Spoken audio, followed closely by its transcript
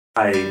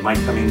Hi, Mike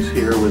Cummings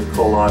here with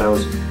Cole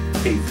Autos.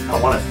 Hey, I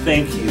want to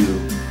thank you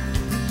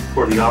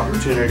for the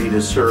opportunity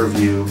to serve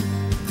you,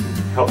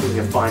 helping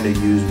you find a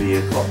used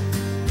vehicle.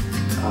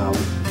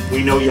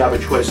 We know you have a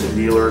choice in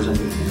dealers, and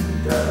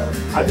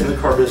I've been in the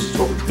car business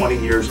over 20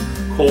 years.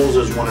 Kohl's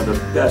is one of the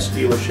best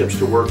dealerships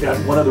to work at.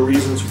 One of the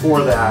reasons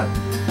for that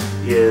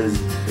is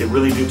they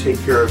really do take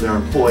care of their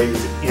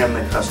employees and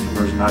the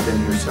customers, and I've been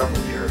here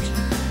several years.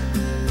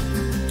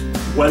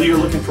 Whether you're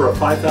looking for a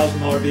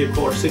 $5,000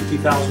 vehicle or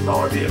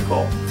 $60,000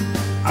 vehicle,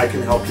 I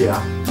can help you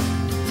out.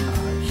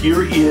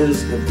 Here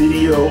is the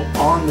video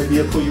on the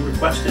vehicle you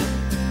requested.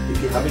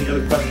 If you have any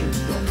other questions,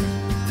 don't.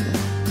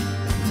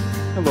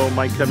 Hello,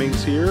 Mike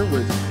Cummings here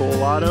with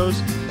Cole Autos.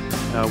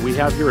 We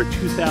have here a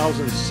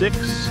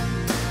 2006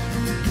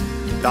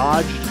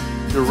 Dodge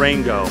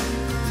Durango.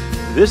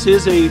 This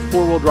is a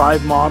four-wheel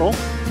drive model,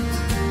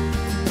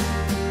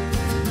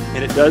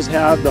 and it does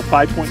have the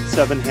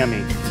 5.7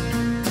 Hemi.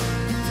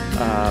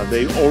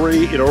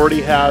 It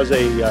already has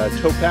a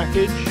tow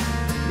package,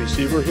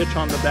 receiver hitch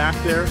on the back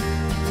there.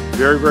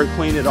 Very, very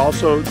clean. They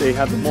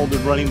have the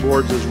molded running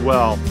boards as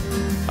well.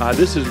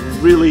 This is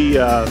really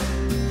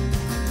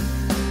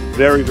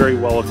very, very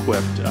well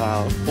equipped.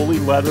 Fully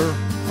leather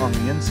on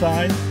the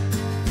inside.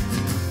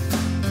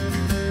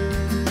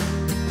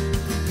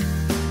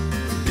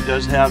 It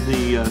does have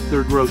the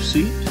third row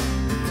seat.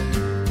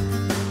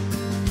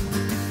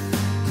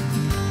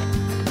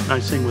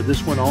 Nice thing with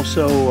this one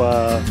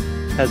also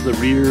has the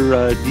rear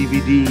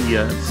DVD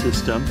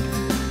system,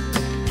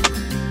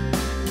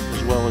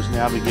 as well as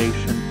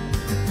navigation.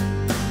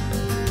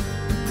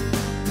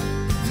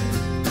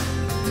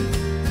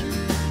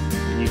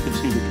 And you can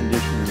see the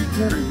condition is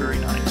very, very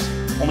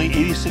nice. Only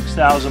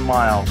 86,000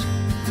 miles.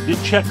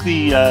 Did check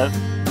the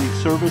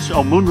service.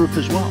 Oh, moonroof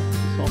as well.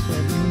 It's also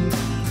has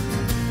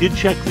moonroof. Did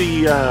check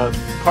the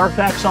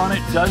Carfax on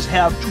it. Does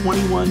have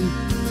 21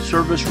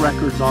 service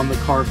records on the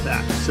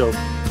Carfax. So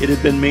it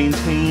had been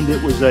maintained.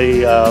 It was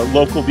a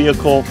local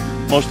vehicle.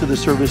 Most of the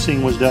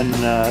servicing was done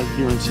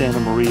here in Santa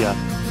Maria,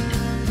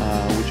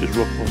 which is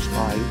real close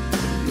by the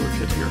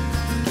dealership here.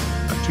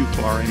 Not too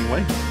far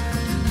anyway.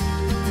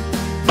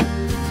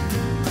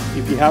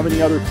 If you have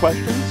any other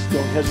questions,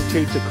 don't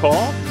hesitate to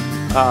call.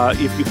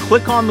 If you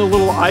click on the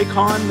little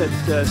icon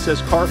that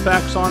says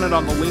Carfax on it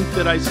on the link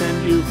that I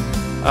send you,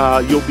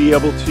 you'll be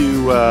able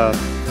to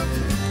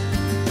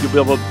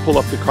pull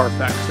up the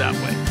Carfax that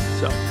way.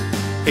 So,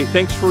 hey,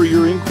 thanks for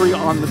your inquiry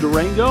on the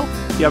Durango.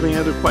 If you have any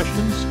other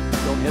questions,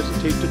 don't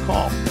hesitate to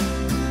call.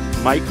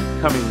 Mike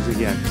Cummings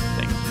again.